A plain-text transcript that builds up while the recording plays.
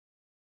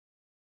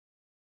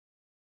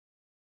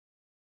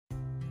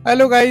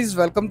Hello guys,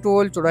 welcome to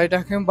all. Today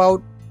talking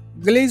about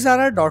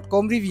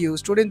Glizara.com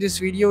reviews. Today in this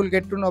video we'll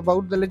get to know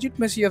about the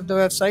legitimacy of the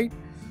website.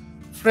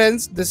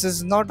 Friends, this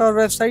is not our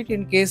website.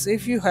 In case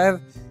if you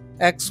have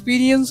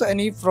experienced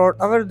any fraud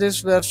over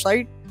this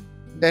website,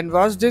 then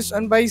watch this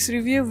unbiased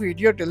review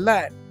video till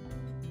that.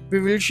 We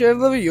will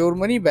share your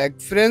money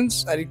back.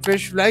 Friends, I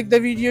request you like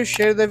the video,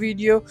 share the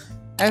video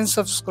and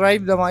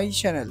subscribe to my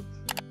channel.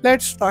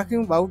 Let's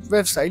talking about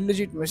website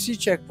legitimacy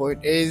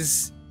checkpoint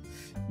is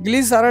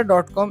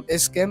Glizara.com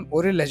scam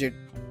or legit.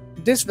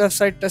 This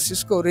website test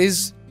score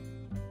is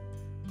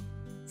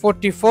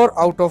 44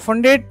 out of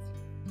 100.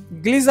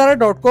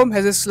 Glizara.com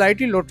has a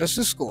slightly low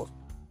test score.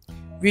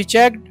 We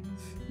checked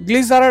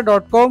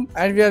Glizara.com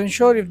and we are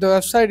unsure if the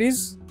website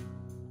is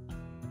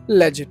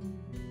legit.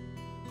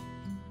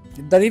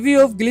 The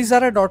review of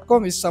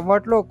Glizara.com is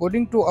somewhat low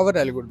according to our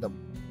algorithm.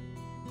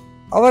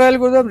 Our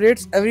algorithm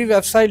rates every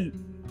website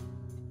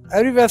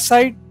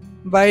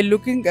by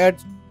looking at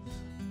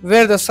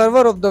where the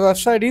server of the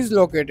website is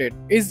located.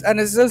 Is an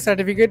SSL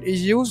certificate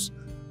is used,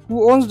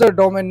 who owns the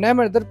domain name,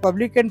 and other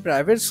public and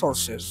private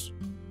sources.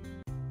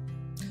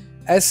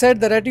 As said,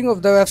 the rating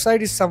of the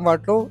website is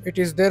somewhat low. It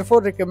is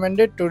therefore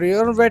recommended to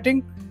rerun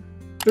rating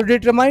to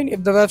determine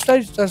if the website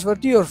is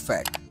trustworthy or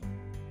fake.